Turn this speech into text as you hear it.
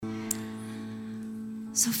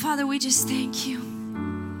So Father, we just thank you.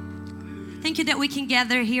 Thank you that we can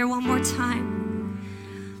gather here one more time.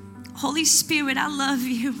 Holy Spirit, I love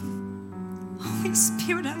you. Holy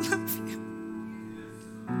Spirit, I love you.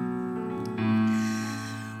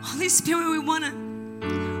 Holy Spirit, we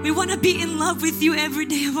want to be in love with you every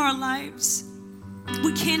day of our lives.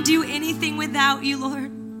 We can't do anything without you,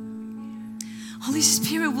 Lord. Holy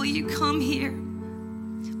Spirit, will you come here?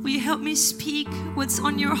 Will you help me speak what's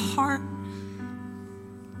on your heart?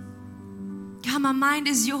 God, my mind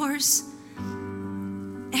is yours.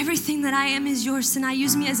 Everything that I am is yours, and I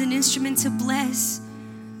use me as an instrument to bless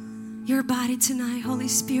your body tonight. Holy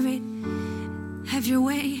Spirit, have your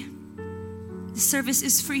way. The service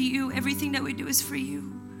is for you. Everything that we do is for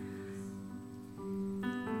you.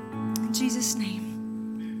 In Jesus' name.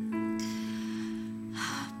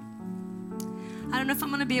 I don't know if I'm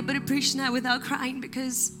going to be able to preach tonight without crying,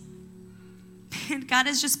 because man, God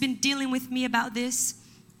has just been dealing with me about this.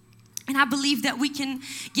 And I believe that we can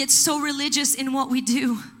get so religious in what we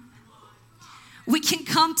do. We can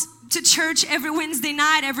come to church every Wednesday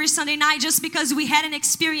night, every Sunday night, just because we had an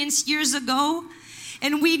experience years ago.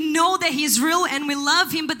 And we know that He's real and we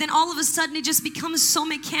love Him. But then all of a sudden it just becomes so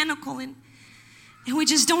mechanical. And we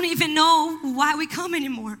just don't even know why we come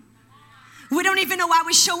anymore. We don't even know why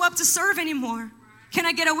we show up to serve anymore. Can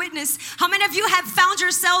I get a witness? How many of you have found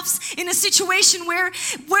yourselves in a situation where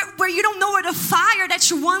you don't know where the fire that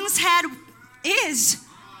you once had is?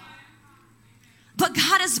 But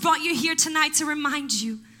God has brought you here tonight to remind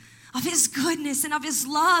you of His goodness and of His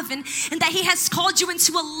love, and that He has called you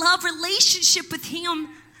into a love relationship with Him.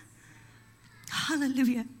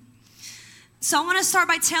 Hallelujah. So I want to start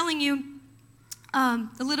by telling you a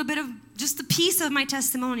little bit of just a piece of my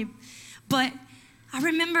testimony. But I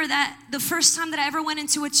remember that the first time that I ever went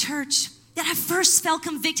into a church, that I first felt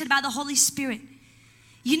convicted by the Holy Spirit.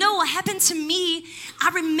 You know what happened to me, I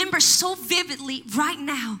remember so vividly right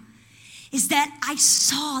now, is that I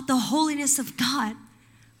saw the holiness of God.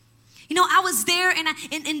 You know, I was there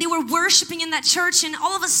and they were worshiping in that church, and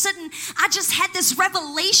all of a sudden I just had this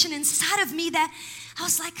revelation inside of me that I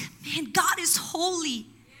was like, man, God is holy.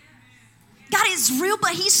 God is real,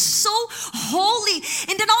 but He's so holy.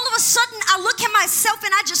 And then all of a sudden, I look at myself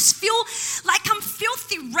and I just feel like I'm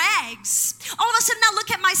filthy rags. All of a sudden, I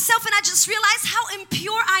look at myself and I just realize how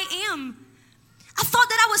impure I am. I thought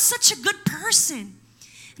that I was such a good person.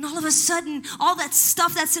 And all of a sudden, all that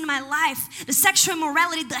stuff that's in my life, the sexual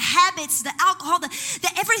immorality, the habits, the alcohol, the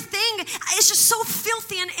everything, it's just so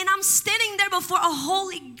filthy. And I'm standing there before a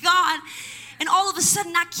holy God. And all of a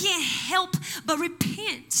sudden, I can't help but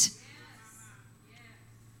repent.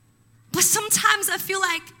 But sometimes I feel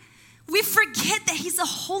like we forget that He's a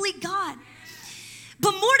holy God.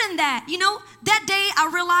 But more than that, you know, that day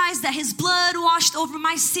I realized that His blood washed over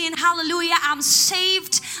my sin. Hallelujah. I'm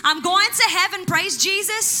saved. I'm going to heaven. Praise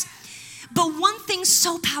Jesus. But one thing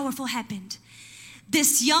so powerful happened.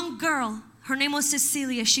 This young girl, her name was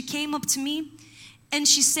Cecilia, she came up to me and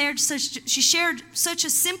she shared such a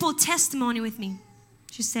simple testimony with me.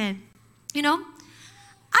 She said, you know,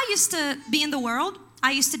 I used to be in the world.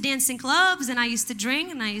 I used to dance in clubs, and I used to drink,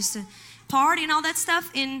 and I used to party and all that stuff,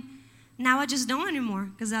 and now I just don't anymore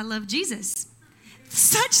because I love Jesus.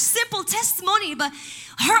 Such simple testimony, but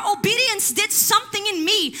her obedience did something in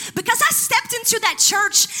me, because I stepped into that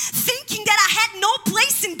church thinking that I had no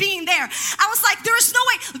place in being there. I was like, there is no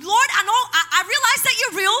way. Lord, I realize that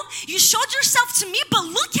you're real. You showed yourself to me, but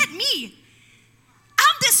look at me.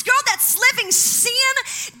 I'm this girl that's living sin,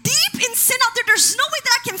 deep in sin out there. There's no way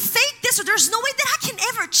that I can fake this, or there's no way that I can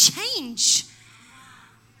ever change.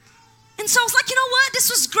 And so I was like, you know what? This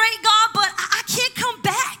was great, God, but I can't come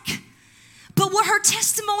back. But what her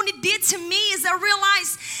testimony did to me is I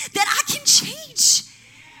realized that I can change.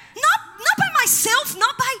 Not by myself,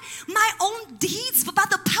 not by my own deeds, but by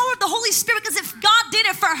the power of the Holy Spirit. Because if God did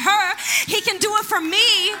it for her, He can do it for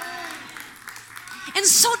me. And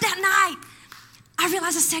so that night, I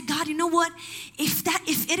realized, I said, God, you know what? If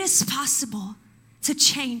it is possible to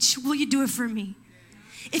change, will you do it for me?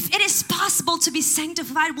 If it is possible to be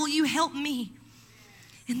sanctified, will you help me?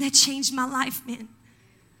 And that changed my life, man.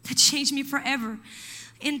 That changed me forever.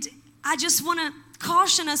 And I just want to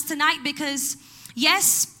caution us tonight, because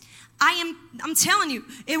yes, I'm telling you,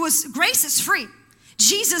 grace is free.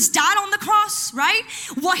 Jesus died on the cross, right?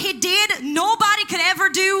 What He did, nobody could ever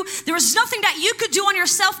do. There was nothing that you could do on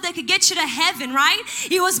yourself that could get you to heaven, right?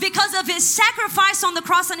 It was because of His sacrifice on the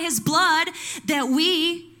cross and His blood that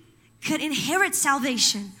we could inherit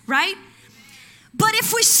salvation, right? But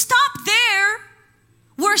if we stop there,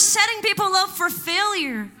 we're setting people up for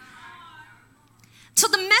failure. So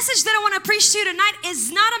the message that I want to preach to you tonight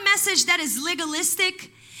is not a message message that is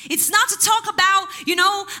legalistic. It's not to talk about,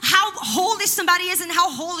 how holy somebody is and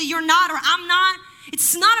how holy you're not or I'm not.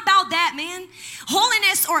 It's not about that, man.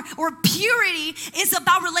 Holiness or purity is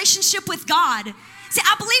about relationship with God. See,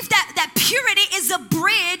 I believe that purity is a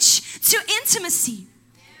bridge to intimacy.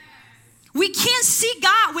 We can't see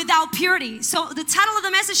God without purity. So the title of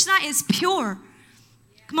the message tonight is Pure.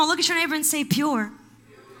 Come on, look at your neighbor and say pure.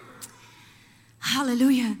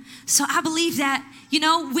 Hallelujah. So I believe that,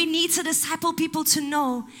 we need to disciple people to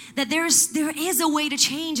know that there is a way to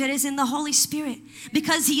change. It is in the Holy Spirit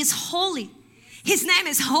because He is holy. His name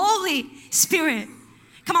is Holy Spirit.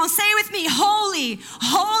 Come on, say it with me.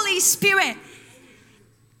 Holy Spirit.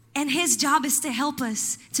 And His job is to help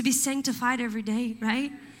us to be sanctified every day,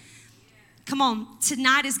 right? Come on,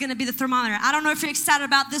 tonight is going to be the thermometer. I don't know if you're excited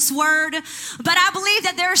about this word, but I believe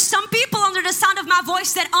that there are some people under the sound of my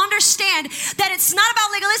voice that understand that it's not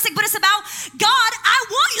about legalistic, but it's about, God, I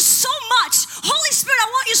want you so much. Holy Spirit, I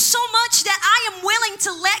want you so much that I am willing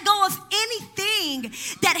to let go of anything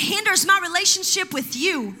that hinders my relationship with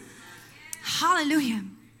you. Hallelujah.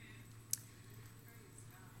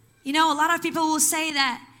 A lot of people will say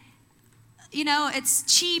that, it's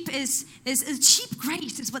cheap is cheap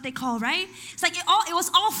grace is what they call, right? It's like it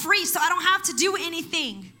was all free, so I don't have to do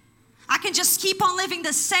anything. I can just keep on living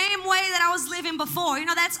the same way that I was living before.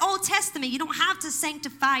 That's Old Testament. You don't have to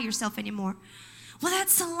sanctify yourself anymore. Well,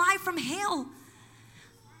 that's a lie from hell.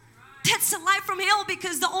 That's a lie from hell,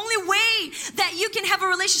 because the only way that you can have a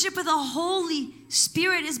relationship with the Holy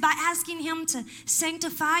Spirit is by asking Him to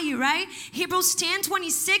sanctify you, right? Hebrews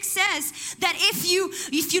 10:26 says that if you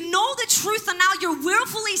know the truth and now you're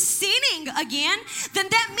willfully sinning again, then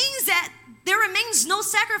that means that there remains no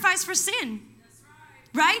sacrifice for sin.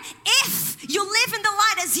 Right? If you live in the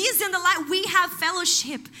light as He is in the light, we have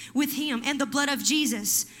fellowship with Him, and the blood of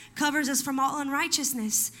Jesus covers us from all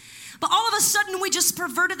unrighteousness. But all of a sudden, we just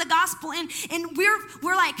perverted the gospel, and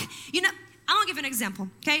we're like, I'm gonna give an example,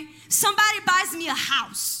 okay? Somebody buys me a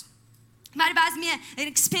house. Somebody buys me an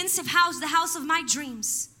expensive house, the house of my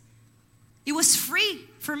dreams. It was free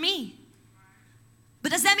for me.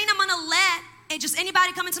 But does that mean I'm gonna let just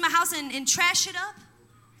anybody come into my house and trash it up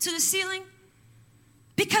to the ceiling?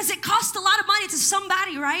 Because it cost a lot of money to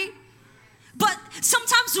somebody, right? But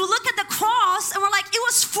sometimes we look at the cross and we're like, it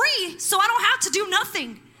was free, so I don't have to do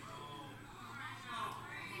nothing.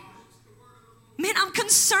 Man, I'm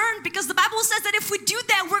concerned because the Bible says that if we do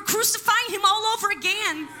that, we're crucifying Him all over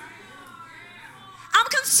again. I'm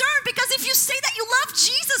concerned because if you say that you love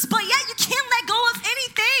Jesus, but yet you can't let go of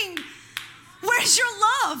anything, where's your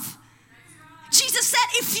love? Jesus said,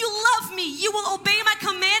 if you love me, you will obey my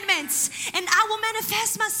commandments, and I will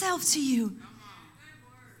manifest myself to you.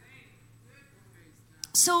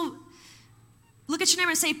 So, look at your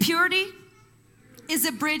neighbor and say, purity is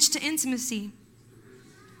a bridge to intimacy.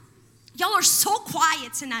 Y'all are so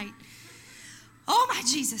quiet tonight. Oh my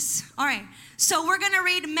Jesus. All right. So we're going to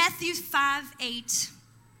read Matthew 5:8.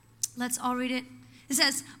 Let's all read it. It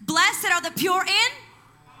says, blessed are the pure in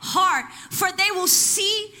heart, for they will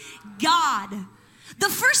see God. The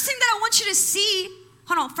first thing that I want you to see,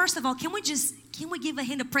 hold on, first of all, can we give a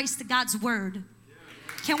hand of praise to God's word?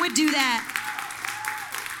 Can we do that?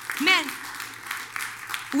 Man,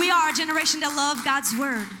 we are a generation that love God's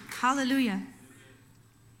word. Hallelujah.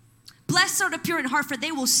 Blessed are the pure in heart, for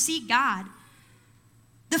they will see God.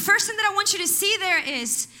 The first thing that I want you to see there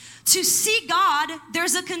is, to see God,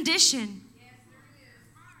 there's a condition.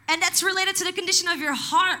 And that's related to the condition of your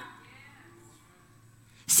heart.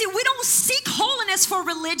 See, we don't seek holiness for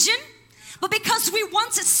religion, but because we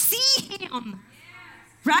want to see Him.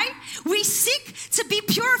 Right? We seek to be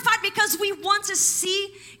purified because we want to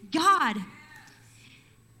see God.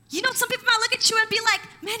 Some people might look at you and be like,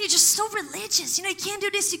 man, you're just so religious. You can't do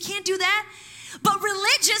this, you can't do that. But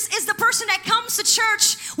religious is the person that comes to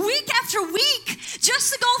church week after week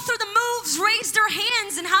just to go through the moves, raise their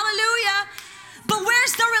hands, and hallelujah. But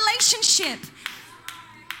where's the relationship?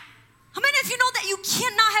 How many of you know that you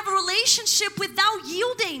cannot have a relationship without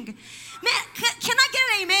yielding? Man, can I get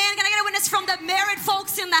an amen? Can I get a witness from the married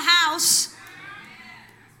folks in the house?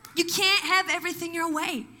 You can't have everything your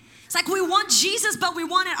way. It's like we want Jesus, but we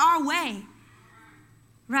want it our way.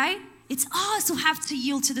 Right? It's us who have to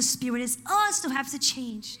yield to the Spirit. It's us who have to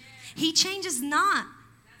change. He changes not.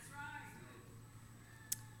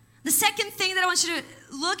 The second thing that I want you to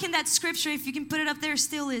look in that scripture, if you can put it up there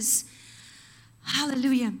still, is,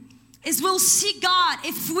 hallelujah, is we'll see God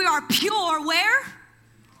if we are pure, where?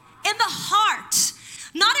 In the heart.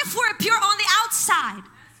 Not if we're pure on the outside,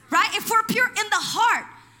 right? If we're pure in the heart.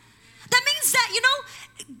 That means that,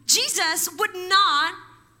 Jesus would not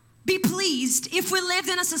be pleased if we lived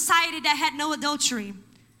in a society that had no adultery.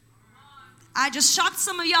 I just shocked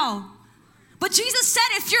some of y'all. But Jesus said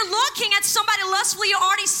if you're looking at somebody lustfully, you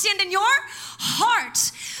already sinned in your heart.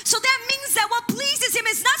 So that means that what pleases him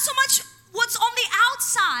is not so much what's on the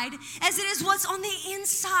outside as it is what's on the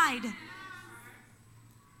inside.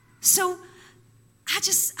 So I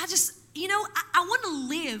just I want to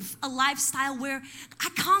live a lifestyle where I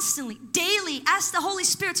constantly, daily ask the Holy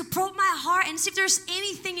Spirit to probe my heart and see if there's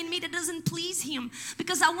anything in me that doesn't please him,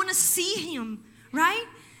 because I want to see him, right?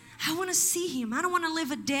 I want to see him. I don't want to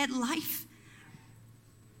live a dead life.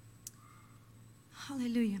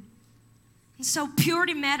 Hallelujah. And so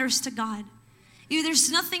purity matters to God. If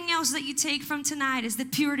there's nothing else that you take from tonight, is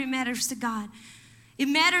that purity matters to God. It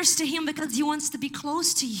matters to him because he wants to be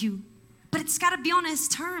close to you. But it's got to be on his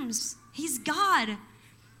terms. He's God.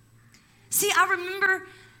 See, I remember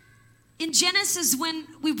in Genesis when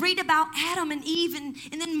we read about Adam and Eve and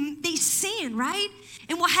then they sin, right?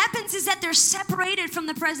 And what happens is that they're separated from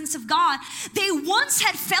the presence of God. They once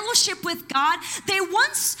had fellowship with God. They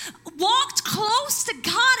once walked close to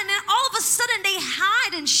God, and then all of a sudden they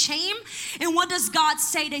hide in shame. And what does God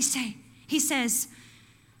say? He says,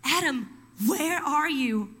 Adam, where are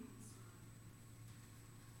you?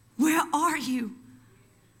 Where are you?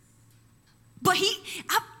 But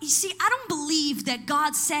you see, I don't believe that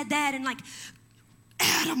God said that and like,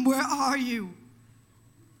 Adam, where are you?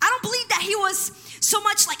 I don't believe that he was so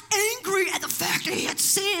much like angry at the fact that he had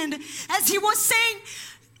sinned as he was saying,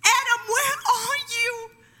 Adam, where are you?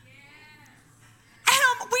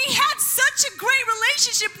 Adam, we had such a great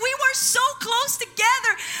relationship. We were so close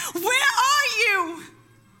together. Where are you?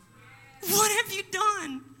 What have you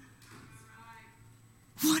done?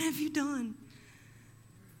 What have you done?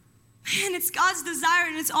 Man, it's God's desire,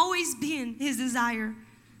 and it's always been his desire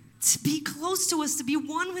to be close to us, to be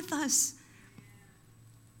one with us.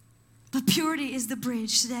 But purity is the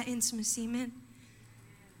bridge to that intimacy, amen?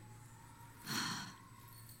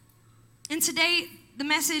 And today, the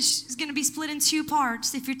message is going to be split in two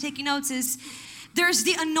parts. If you're taking notes, there's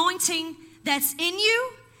the anointing that's in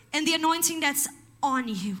you and the anointing that's on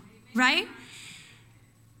you, right?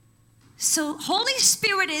 So Holy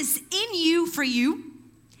Spirit is in you for you,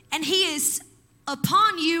 and he is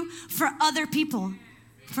upon you for other people,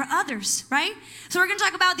 for others, right? So we're going to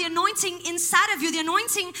talk about the anointing inside of you, the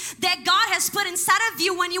anointing that God has put inside of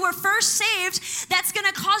you when you were first saved, that's going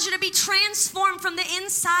to cause you to be transformed from the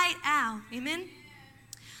inside out. Amen?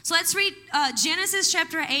 So let's read Genesis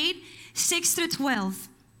chapter 8, 6 through 12.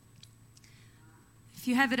 If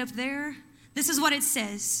you have it up there, this is what it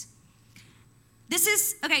says.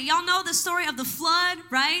 Y'all know the story of the flood,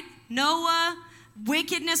 right? Noah,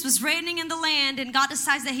 wickedness was reigning in the land, and God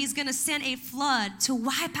decides that he's going to send a flood to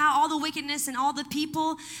wipe out all the wickedness and all the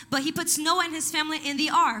people, but he puts Noah and his family in the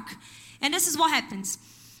ark. And this is what happens.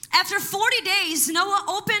 After 40 days, Noah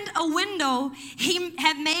opened a window he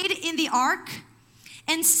had made in the ark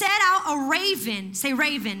and set out a raven. Say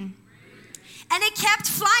raven. And it kept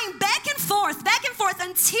flying back and forth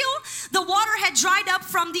until the water had dried up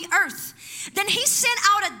from the earth. Then he sent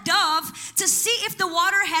out a dove to see if the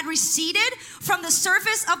water had receded from the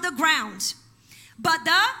surface of the ground. But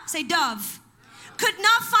say dove, could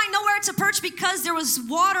not find nowhere to perch because there was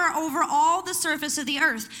water over all the surface of the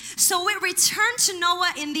earth. So it returned to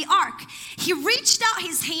Noah in the ark. He reached out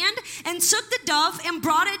his hand and took the dove and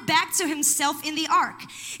brought it back to himself in the ark.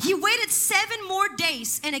 He waited 7 more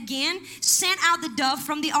days and again sent out the dove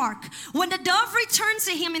from the ark. When the dove returned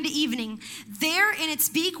to him in the evening, there in its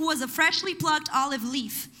beak was a freshly plucked olive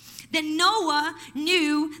leaf. Then Noah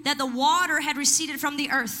knew that the water had receded from the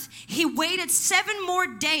earth. He waited 7 more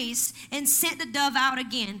days and sent the dove out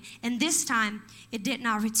again. And this time, it did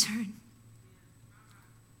not return.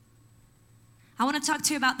 I want to talk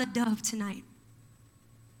to you about the dove tonight.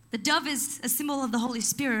 The dove is a symbol of the Holy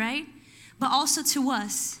Spirit, right? But also to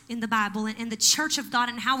us in the Bible and the church of God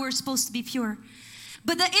and how we're supposed to be pure.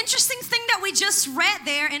 But the interesting thing that we just read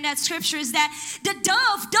there in that scripture is that the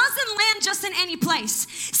dove doesn't land just in any place.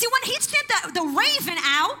 See, when he sent the raven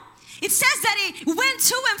out, it says that he went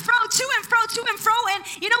to and fro, to and fro, to and fro. And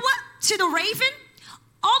you know what? To the raven,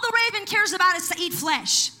 all the raven cares about is to eat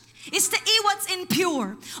flesh. It's to eat what's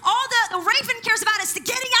impure. All the raven cares about is to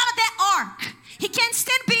getting out of that ark. He can't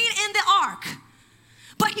stand being in the ark.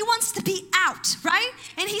 But he wants to be out, right?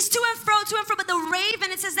 And he's to and fro. But the raven,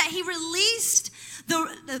 it says that he released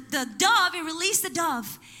the dove, he released the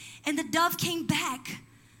dove, and the dove came back.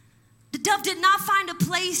 The dove did not find a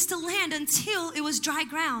place to land until it was dry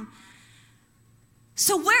ground.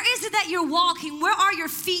 So where is it that you're walking? Where are your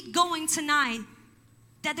feet going tonight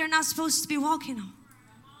that they're not supposed to be walking on?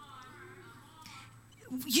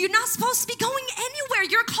 you're not supposed to be going anywhere.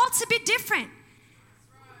 You're called to be different.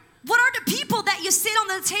 What are the people that you sit on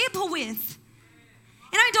the table with?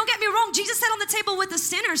 And I mean, don't get me wrong, Jesus sat on the table with the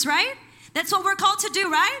sinners, right? That's what we're called to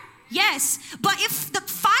do, right? Yes. But if the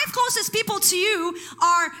 5 closest people to you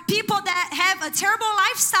are people that have a terrible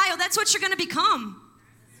lifestyle, that's what you're going to become.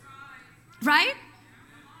 Right?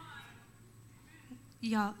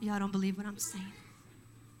 Y'all don't believe what I'm saying.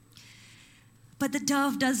 But the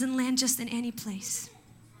dove doesn't land just in any place.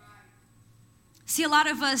 See, a lot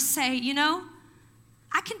of us say, you know,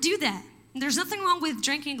 I can do that. There's nothing wrong with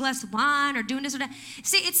drinking a glass of wine or doing this or that.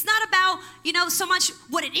 See, it's not about, you know, so much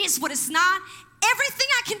what it is, what it's not. Everything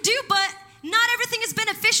I can do, but not everything is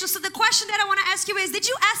beneficial. So the question that I want to ask you is, did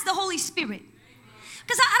you ask the Holy Spirit?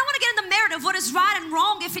 Because I don't want to get in the merit of what is right and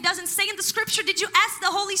wrong if it doesn't say in the scripture. Did you ask the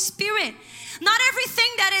Holy Spirit? Not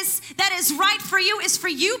everything that is right for you is for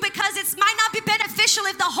you, because it might not be beneficial.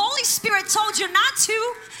 If the Holy Spirit told you not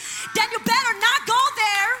to, then you better not go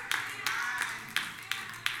there.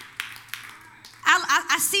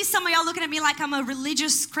 I see some of y'all looking at me like I'm a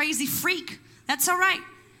religious crazy freak. That's all right.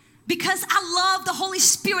 Because I love the Holy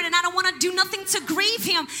Spirit and I don't want to do nothing to grieve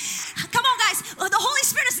Him. Come on, guys. The Holy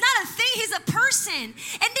Spirit is not a thing. He's a person.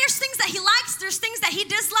 And there's things that He likes. There's things that He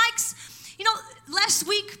dislikes. You know, last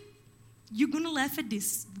week, you're going to laugh at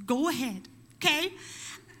this. Go ahead, okay?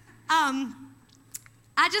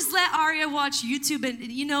 I just let Aria watch YouTube and,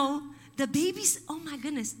 you know, the babies, oh my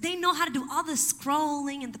goodness, they know how to do all the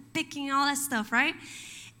scrolling and the picking and all that stuff, right?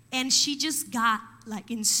 And she just got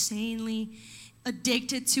like insanely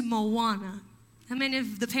addicted to Moana. How many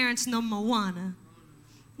of the parents know Moana?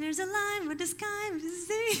 There's a line where the sky and the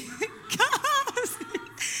sea goes.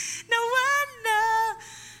 No wonder.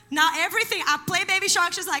 Now everything, I play Baby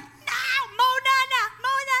Shark, she's like, no,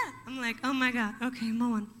 Moana. I'm like, oh my God, okay,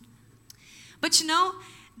 Moana. But you know,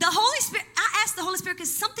 the Holy Spirit, I asked the Holy Spirit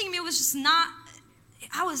because something in me was just not,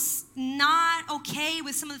 I was not okay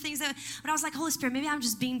with some of the things that, but I was like, Holy Spirit, maybe I'm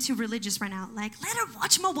just being too religious right now. Like, let her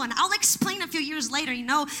watch Moana. I'll explain a few years later, you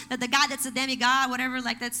know, that the guy that's a demigod, whatever,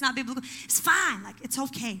 like that's not biblical. It's fine. Like, it's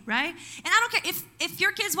okay, right? And I don't care if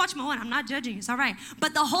your kids watch Moana, I'm not judging you. It's all right.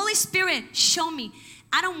 But the Holy Spirit, show me.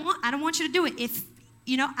 I don't want you to do it. If,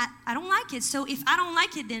 you know, I don't like it. So if I don't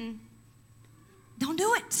like it, then don't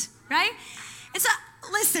do it, right? And so,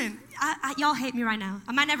 listen, y'all hate me right now.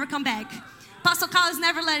 I might never come back. Apostle Collins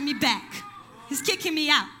never letting me back. He's kicking me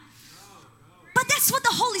out. But that's what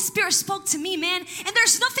the Holy Spirit spoke to me, man. And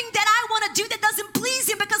there's nothing that I want to do that doesn't please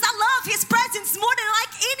Him, because I love His presence more than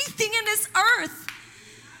like anything in this earth.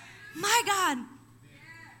 My God.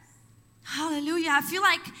 Hallelujah. I feel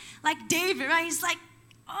like David, right? He's like,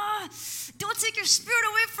 oh, don't take your spirit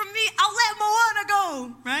away from me. I'll let Moana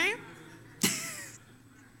go, right?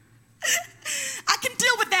 I can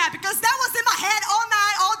deal with that because that was in my head all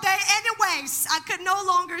night, all day anyways. I could no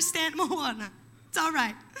longer stand Moana. It's all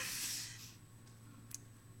right.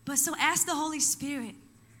 But so ask the Holy Spirit.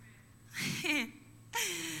 It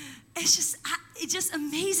just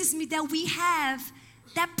amazes me that we have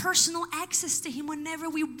that personal access to Him whenever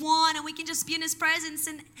we want, and we can just be in His presence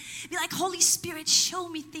and be like, Holy Spirit, show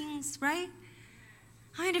me things, right?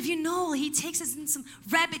 How many of you know He takes us in some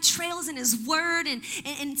rabbit trails in His Word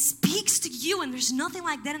and speaks to you, and there's nothing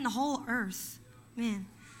like that in the whole earth. Man,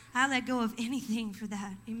 I let go of anything for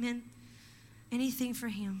that. Amen? Anything for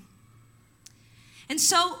Him. And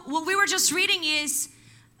so what we were just reading is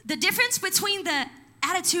the difference between the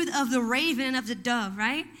attitude of the raven and of the dove,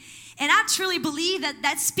 right? And I truly believe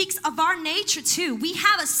that speaks of our nature too. We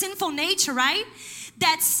have a sinful nature, right?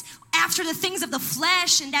 That's after the things of the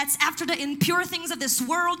flesh, and that's after the impure things of this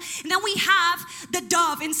world. And then we have the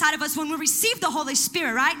dove inside of us when we receive the Holy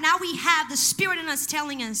Spirit, right? Now we have the Spirit in us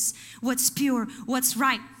telling us what's pure, what's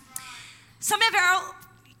right. Some of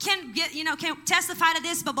you can testify to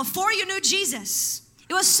this, but before you knew Jesus,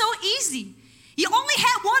 it was so easy. You only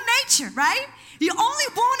had one nature, right? You only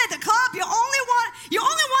wanted the club. You only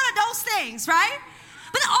wanted those things, right?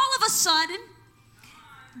 But then all of a sudden,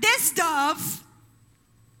 this dove,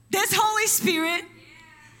 this Holy Spirit,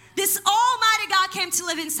 this Almighty God came to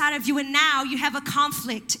live inside of you, and now you have a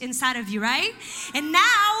conflict inside of you, right? And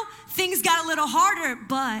now things got a little harder,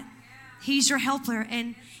 but He's your helper.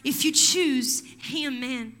 And if you choose Him,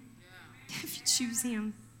 man, if you choose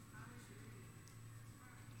Him.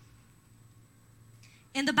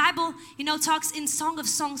 And the Bible, talks in Song of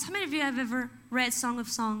Songs. How many of you have ever read Song of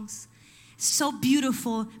Songs? So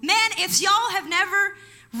beautiful. Man, if y'all have never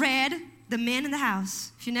read The Man in the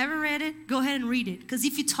House, if you never read it, go ahead and read it. Because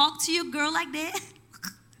if you talk to your girl like that,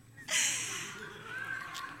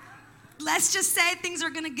 let's just say things are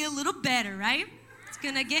going to get a little better, right? It's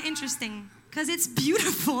going to get interesting. because it's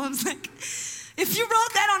beautiful. I was like, if you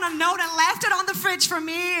wrote that on a note and left it on the fridge for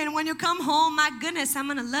me, and when you come home, my goodness, I'm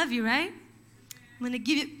going to love you, right? I'm going to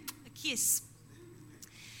give you a kiss.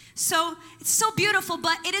 So it's so beautiful,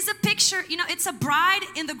 but it is a picture, it's a bride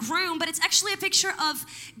and the groom, but it's actually a picture of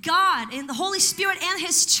God and the Holy Spirit and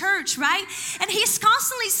His church, right? And He's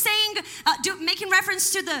constantly saying, making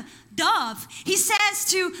reference to the dove. He says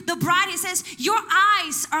to the bride, He says, your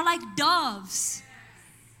eyes are like doves.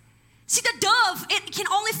 See, the dove, it can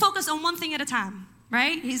only focus on one thing at a time,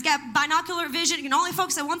 right? He's got binocular vision. He can only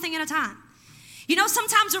focus on one thing at a time.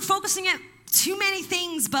 Sometimes we're focusing at too many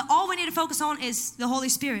things, but all we need to focus on is the Holy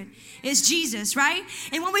Spirit, is Jesus, right?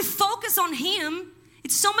 And when we focus on Him,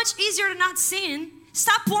 it's so much easier to not sin.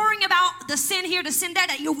 Stop worrying about the sin here, the sin there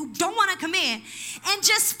that you don't want to commit, and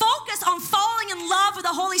just focus on falling in love with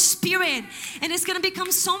the Holy Spirit, and it's going to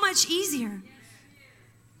become so much easier.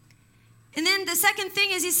 And then the second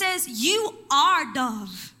thing is He says, you are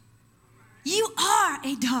dove. You are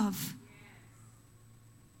a dove.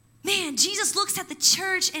 Man, Jesus looks at the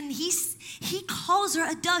church and He calls her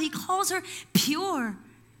a dove. He calls her pure.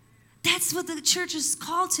 That's what the church is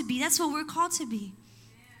called to be. That's what we're called to be.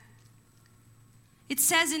 It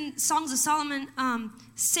says in Songs of Solomon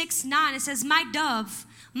 6:9, it says, my dove,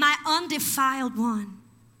 my undefiled one.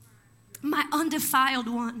 My undefiled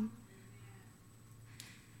one.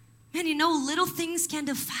 Man, little things can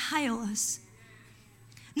defile us.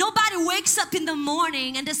 Nobody wakes up in the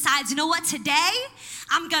morning and decides, you know what, today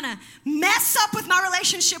I'm going to mess up with my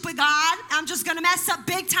relationship with God. I'm just going to mess up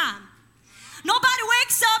big time. Nobody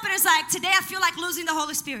wakes up and is like, today I feel like losing the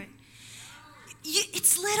Holy Spirit.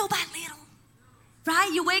 It's little by little, right?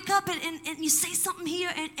 You wake up and you say something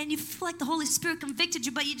here and you feel like the Holy Spirit convicted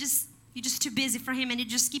you, but you're just too busy for Him, and you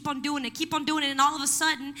just keep on doing it, and all of a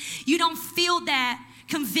sudden you don't feel that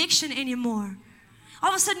conviction anymore. All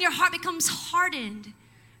of a sudden your heart becomes hardened.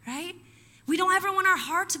 Right? We don't ever want our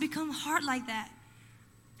heart to become hard like that.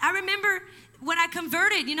 I remember when I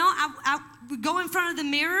converted, I would go in front of the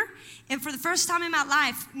mirror, and for the first time in my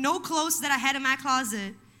life, no clothes that I had in my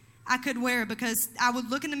closet I could wear, because I would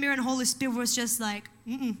look in the mirror and the Holy Spirit was just like,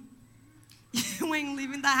 you ain't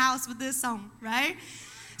leaving the house with this on, right?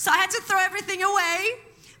 So I had to throw everything away,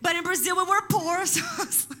 but in Brazil we were poor, so I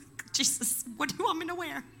was like, Jesus, what do you want me to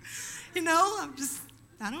wear?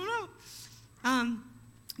 I don't know.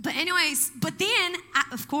 But anyways, then,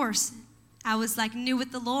 of course, I was like new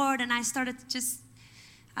with the Lord, and I started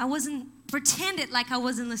pretended like I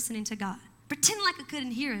wasn't listening to God. Pretended like I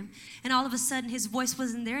couldn't hear Him. And all of a sudden, His voice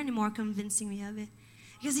wasn't there anymore convincing me of it.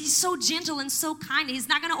 Because He's so gentle and so kind. He's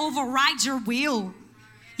not going to override your will.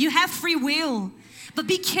 You have free will. But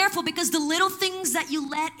be careful, because the little things that you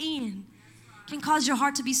let in can cause your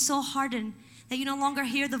heart to be so hardened that you no longer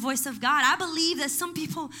hear the voice of God. I believe that some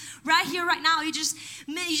people right here, right now, you just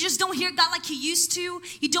don't hear God like you used to.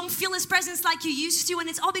 You don't feel His presence like you used to. And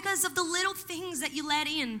it's all because of the little things that you let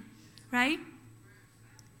in, right?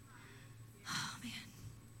 Oh, man.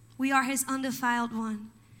 We are His undefiled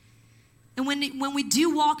one. And when we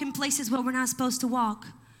do walk in places where we're not supposed to walk,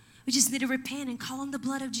 we just need to repent and call on the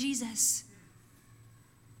blood of Jesus.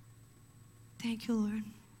 Thank you, Lord.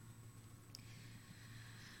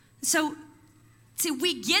 So, see,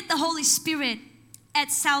 we get the Holy Spirit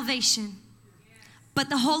at salvation, but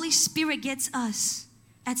the Holy Spirit gets us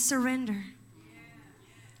at surrender.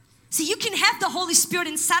 See, you can have the Holy Spirit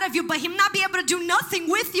inside of you, but Him not be able to do nothing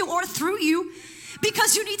with you or through you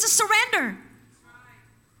because you need to surrender.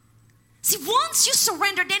 See, once you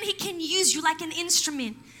surrender, then He can use you like an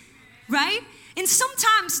instrument, right? And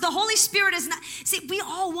sometimes the Holy Spirit is not, see, we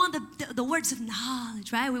all want the words of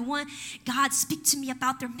knowledge, right? We want God speak to me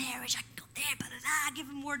about their marriage. I go there, give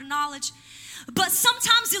Him word of knowledge. But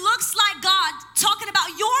sometimes it looks like God talking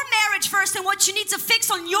about your marriage first and what you need to fix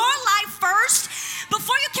on your life first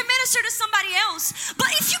before you can minister to somebody else. But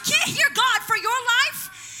if you can't hear God for your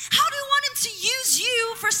life, how do you want Him to use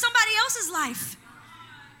you for somebody else's life?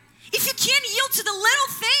 If you can't yield to the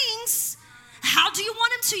little things, how do you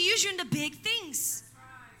want Him to use you in the big things?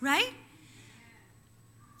 Right?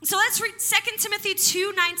 So let's read 2 Timothy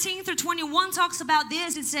 2:19-21 talks about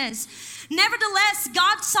this. It says, nevertheless,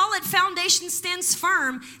 God's solid foundation stands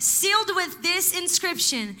firm, sealed with this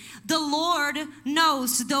inscription: the Lord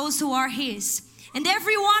knows those who are His. And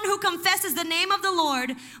everyone who confesses the name of the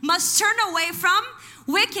Lord must turn away from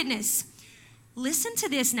wickedness. Listen to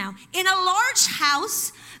this now. In a large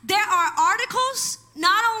house, there are articles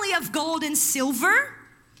not only of gold and silver,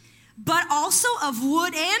 but also of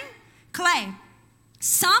wood and clay.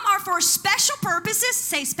 Some are for special purposes,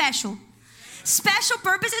 say special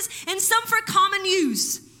purposes, and some for common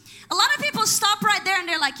use. A lot of people stop right there and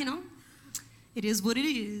they're like, It is what it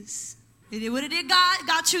is. It is what it is.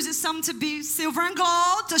 God chooses some to be silver and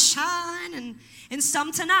gold, to shine, and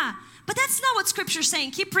some to not. But that's not what Scripture's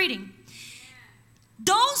saying. Keep reading.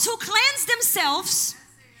 Those who cleanse themselves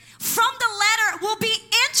from the letter will be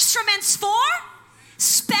instruments for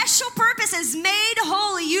special purposes, made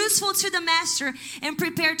holy, useful to the master, and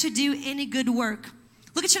prepared to do any good work.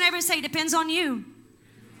 Look at your neighbor and say, depends on you.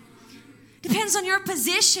 Depends on your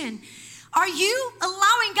position. Are you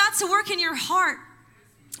allowing God to work in your heart?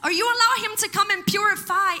 Are you allowing Him to come and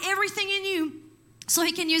purify everything in you so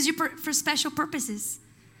He can use you for special purposes?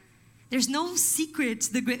 There's no secret.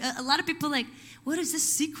 A lot of people are like, what is the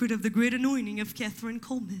secret of the great anointing of Catherine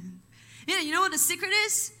Coleman? Yeah, you know what the secret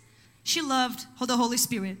is? She loved the Holy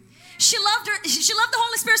Spirit. She loved the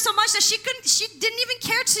Holy Spirit so much that she didn't even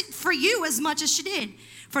care for you as much as she did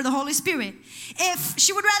for the Holy Spirit. If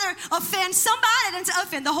she would rather offend somebody than to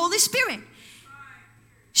offend the Holy Spirit.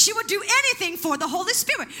 She would do anything for the Holy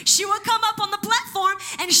Spirit. She would come up on the platform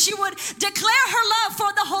and she would declare her love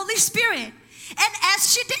for the Holy Spirit. And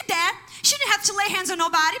as she did that, she didn't have to lay hands on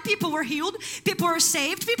nobody. People were healed. People were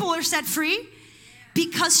saved. People were set free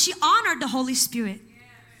because she honored the Holy Spirit.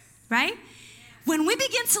 Right? When we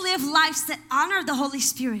begin to live lives that honor the Holy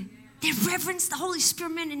Spirit, that reverence the Holy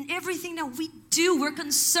Spirit in everything that we do, we're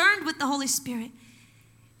concerned with the Holy Spirit,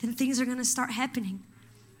 then things are going to start happening.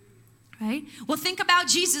 Right? Well, think about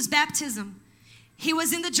Jesus' baptism. He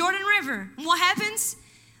was in the Jordan River. And what happens?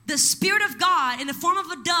 The Spirit of God in the form of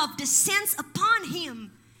a dove descends upon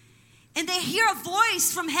him. And they hear a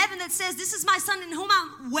voice from heaven that says, this is my Son in whom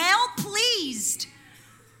I'm well pleased.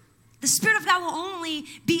 The Spirit of God will only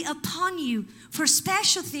be upon you for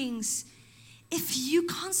special things if you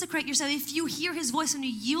consecrate yourself, if you hear His voice and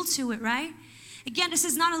you yield to it, right? Again, this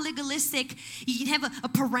is not a legalistic, you can have a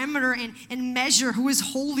parameter and measure who is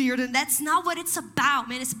holier than. That's not what it's about,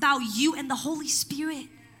 man. It's about you and the Holy Spirit.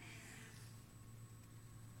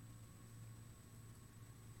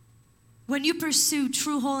 When you pursue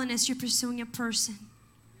true holiness, you're pursuing a person.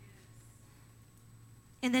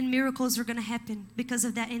 And then miracles are going to happen because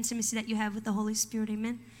of that intimacy that you have with the Holy Spirit.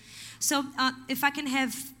 Amen. So if I can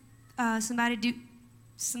have somebody do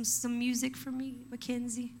some music for me,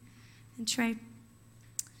 Mackenzie and Trey.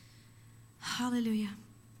 Hallelujah.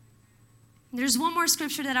 There's one more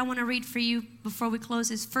scripture that I want to read for you before we close.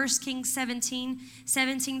 It's 1 Kings 17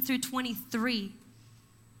 through 23.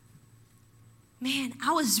 Man,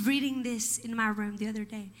 I was reading this in my room the other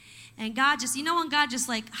day. And God just, you know when God just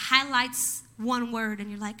like highlights one word and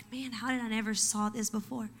you're like, man, how did I never saw this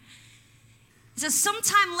before? It says,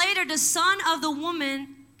 sometime later, the son of the woman,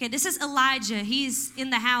 okay, this is Elijah. He's in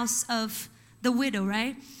the house of the widow,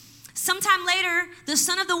 right? Sometime later, the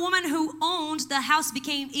son of the woman who owned the house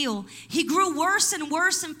became ill. He grew worse and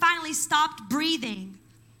worse and finally stopped breathing.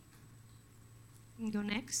 You can go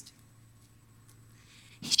next.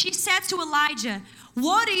 She said to Elijah,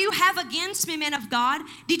 what do you have against me, man of God?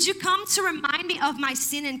 Did you come to remind me of my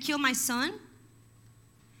sin and kill my son?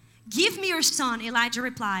 Give me your son, Elijah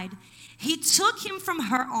replied. He took him from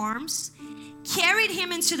her arms, carried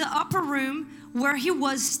him into the upper room where he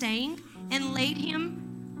was staying, and laid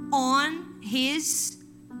him on his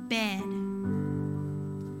bed.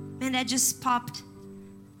 Man, that just popped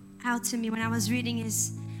out to me when I was reading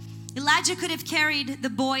his. Elijah could have carried the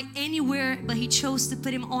boy anywhere, but he chose to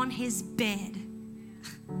put him on his bed.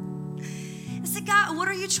 I said, God, what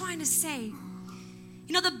are you trying to say?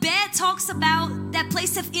 You know, the bed talks about that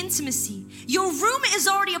place of intimacy. Your room is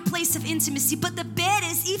already a place of intimacy, but the bed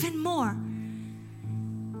is even more.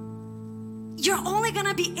 You're only going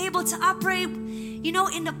to be able to operate, you know,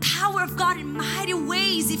 in the power of God in mighty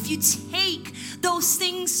ways if you take those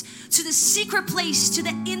things to the secret place, to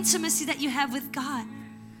the intimacy that you have with God.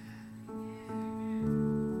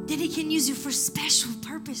 Then He can use you for special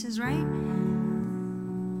purposes, right?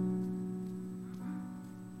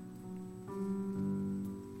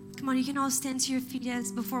 Come on, you can all stand to your feet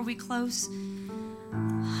as before we close.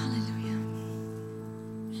 Hallelujah.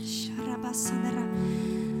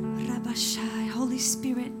 Holy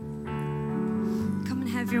Spirit, come and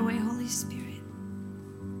have your way, Holy Spirit.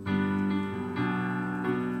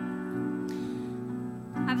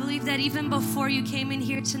 I believe that even before you came in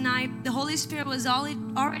here tonight, the Holy Spirit was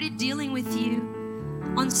already dealing with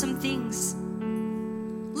you on some things.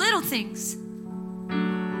 Little things.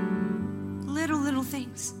 Little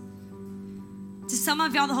things. To some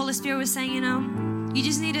of y'all, the Holy Spirit was saying, you know, you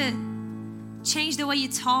just need to change the way you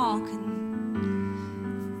talk,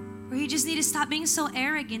 or you just need to stop being so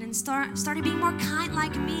arrogant and start being more kind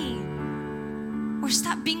like me. Or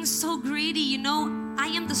stop being so greedy. You know, I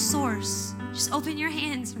am the source. Just open your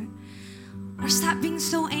hands. Or stop being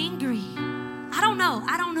so angry. I don't know.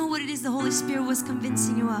 I don't know what it is the Holy Spirit was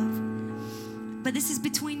convincing you of. But this is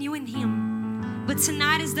between you and Him. But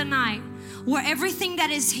tonight is the night where everything that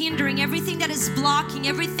is hindering, everything that is blocking,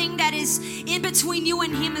 everything that is in between you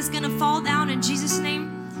and Him is going to fall down in Jesus' name.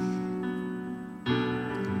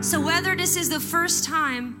 So whether this is the first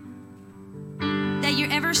time that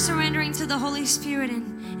you're ever surrendering to the Holy Spirit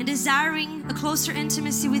and desiring a closer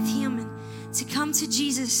intimacy with Him and to come to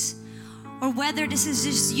Jesus, or whether this is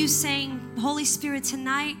just you saying, Holy Spirit,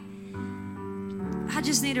 tonight, I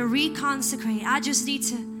just need to reconsecrate. I just need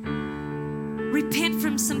to repent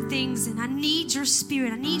from some things, and I need your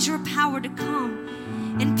Spirit. I need your power to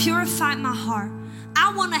come and purify my heart.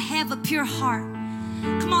 I want to have a pure heart.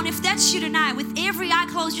 Come on, if that's you tonight, with every eye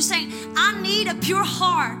closed, you're saying, I need a pure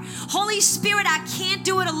heart. Holy Spirit, I can't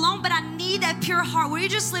do it alone, but I need that pure heart. Will you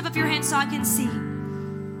just lift up your hands so I can see?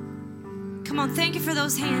 Come on, thank you for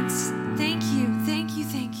those hands. Thank you, thank you,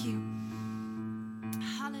 thank you.